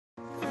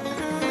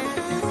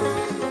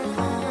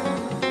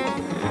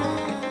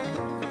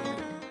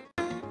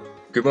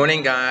Good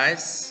morning,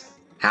 guys.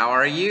 How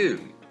are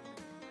you?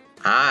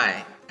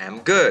 I am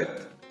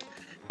good.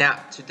 Now,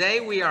 today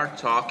we are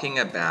talking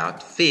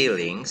about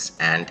feelings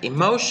and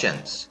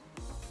emotions.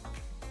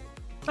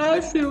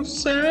 I feel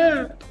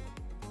sad.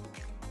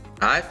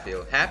 I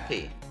feel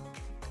happy.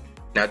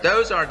 Now,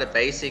 those are the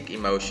basic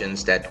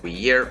emotions that we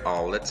hear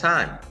all the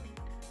time.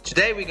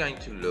 Today we're going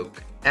to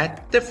look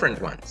at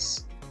different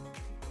ones.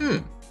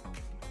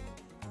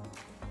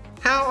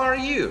 How are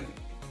you?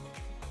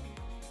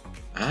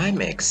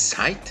 I'm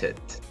excited.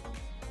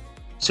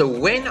 So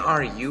when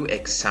are you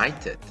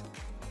excited?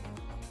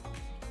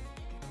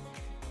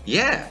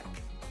 Yeah,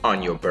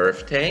 on your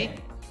birthday,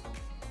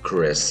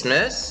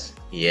 Christmas,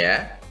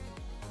 yeah,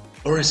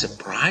 or a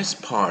surprise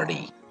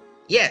party.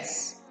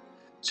 Yes.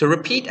 So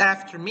repeat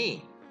after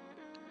me.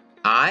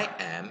 I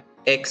am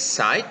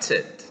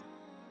excited.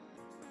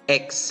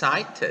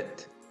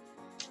 Excited.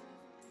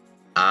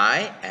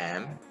 I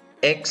am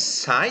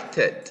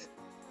excited.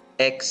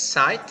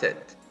 Excited.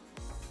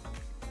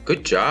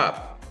 Good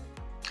job.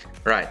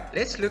 Right,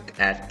 let's look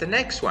at the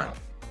next one.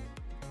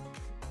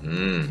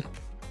 You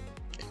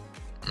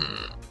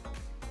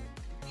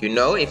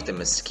know, if the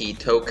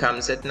mosquito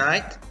comes at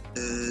night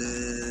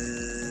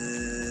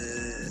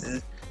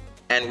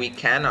and we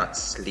cannot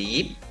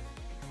sleep,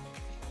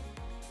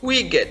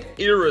 we get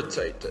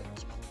irritated.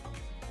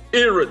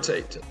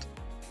 Irritated.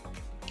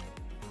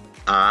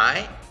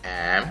 I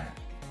am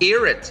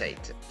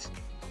irritated.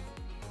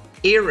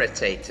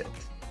 Irritated.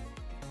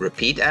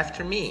 Repeat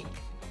after me.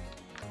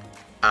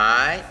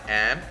 I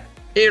am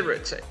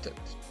irritated.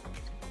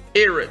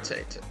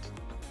 Irritated.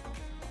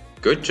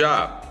 Good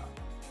job.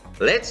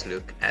 Let's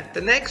look at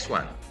the next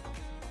one.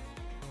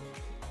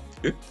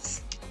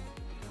 Oops.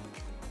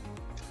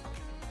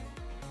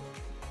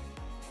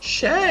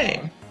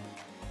 Shame.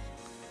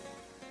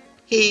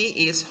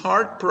 He is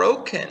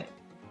heartbroken.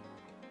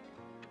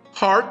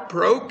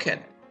 Heartbroken.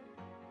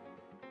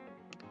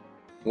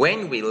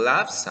 When we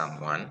love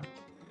someone,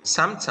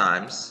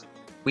 sometimes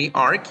we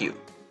argue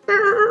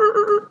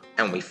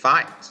and we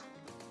fight.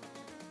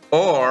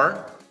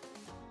 Or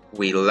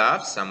we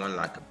love someone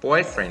like a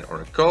boyfriend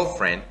or a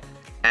girlfriend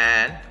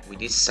and we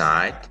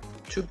decide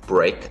to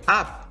break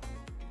up.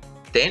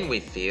 Then we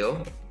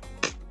feel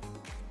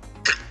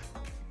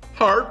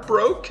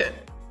heartbroken.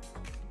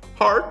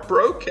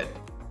 Heartbroken.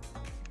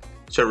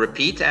 So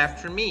repeat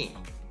after me.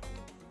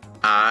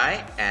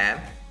 I am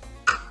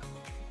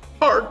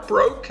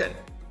heartbroken.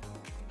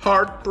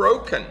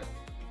 Heartbroken.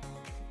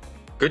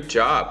 Good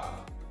job.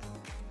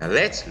 Now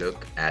let's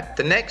look at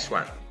the next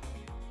one.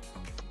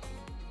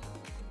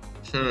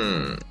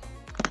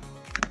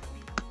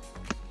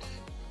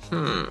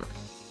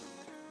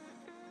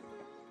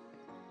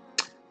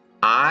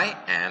 I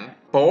am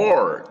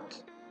bored.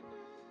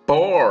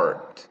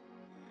 Bored.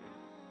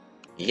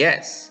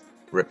 Yes.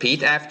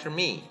 Repeat after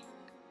me.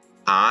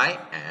 I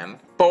am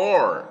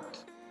bored.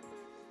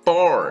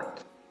 Bored.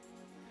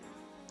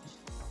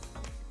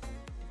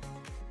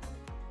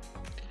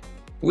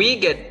 We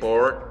get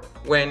bored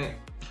when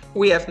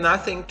we have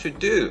nothing to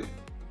do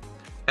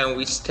and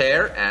we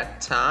stare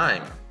at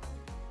time.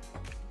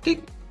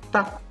 Tick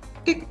tock,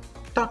 tick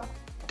tock,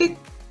 tick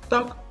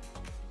tock.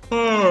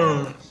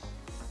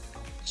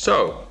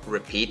 So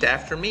repeat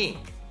after me.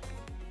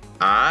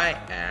 I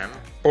am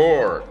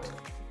bored.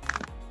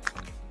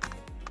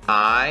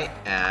 I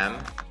am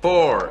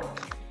bored.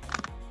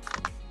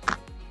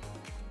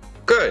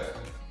 Good.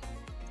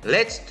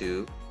 Let's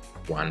do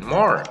one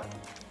more.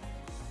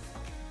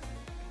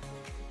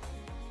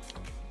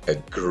 A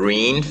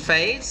green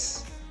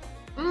face?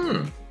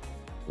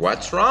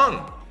 What's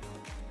wrong?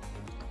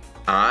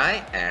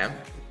 I am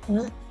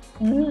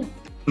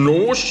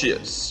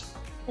nauseous.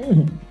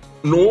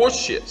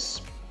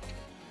 Nauseous.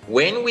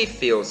 When we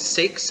feel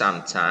sick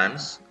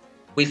sometimes,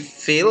 we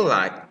feel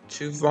like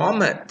to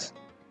vomit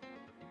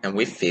and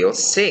we feel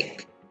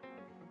sick.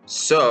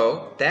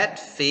 So that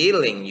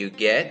feeling you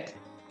get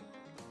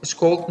is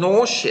called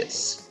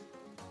nauseous.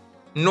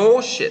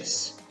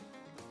 Nauseous.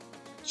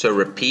 So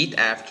repeat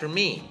after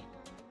me.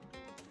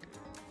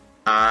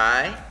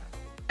 I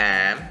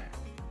am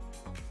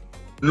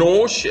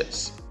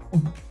nauseous.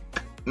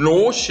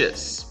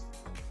 Nauseous.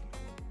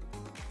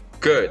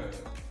 Good.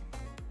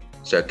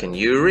 So can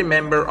you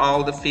remember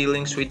all the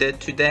feelings we did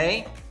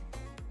today?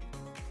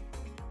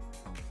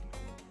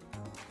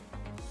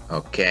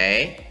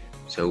 Okay.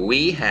 So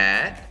we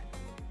had,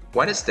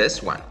 what is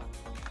this one?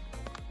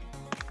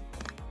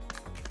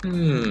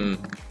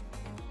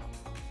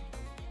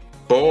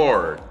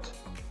 Bored.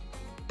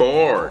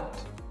 Bored.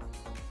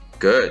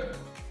 Good.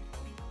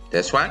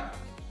 This one?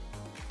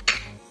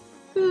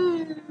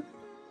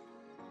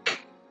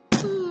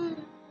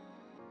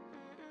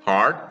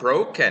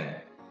 Heartbroken.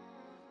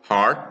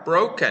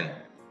 Heartbroken.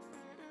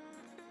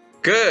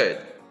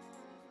 Good.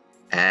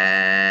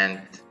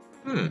 And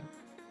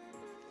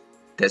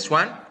this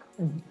one?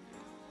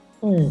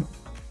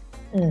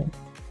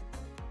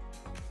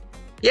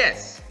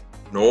 Yes.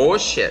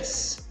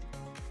 Nauseous.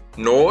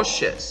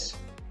 Nauseous.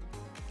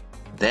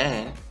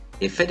 Then,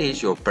 if it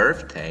is your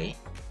birthday,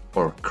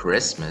 Or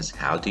Christmas,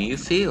 how do you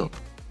feel?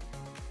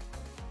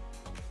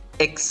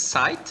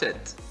 Excited.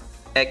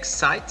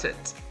 Excited.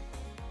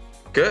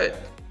 Good.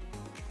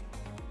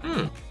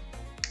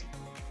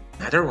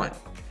 Another one.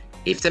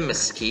 If the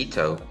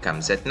mosquito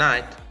comes at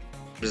night,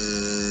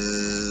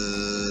 bzzz,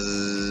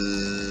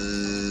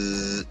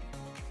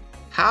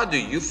 how do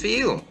you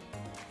feel?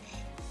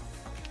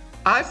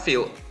 I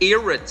feel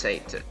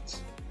irritated.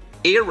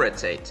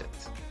 Irritated.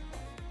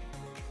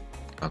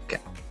 Okay.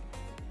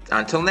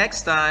 Until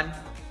next time.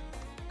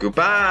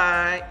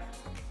 Goodbye.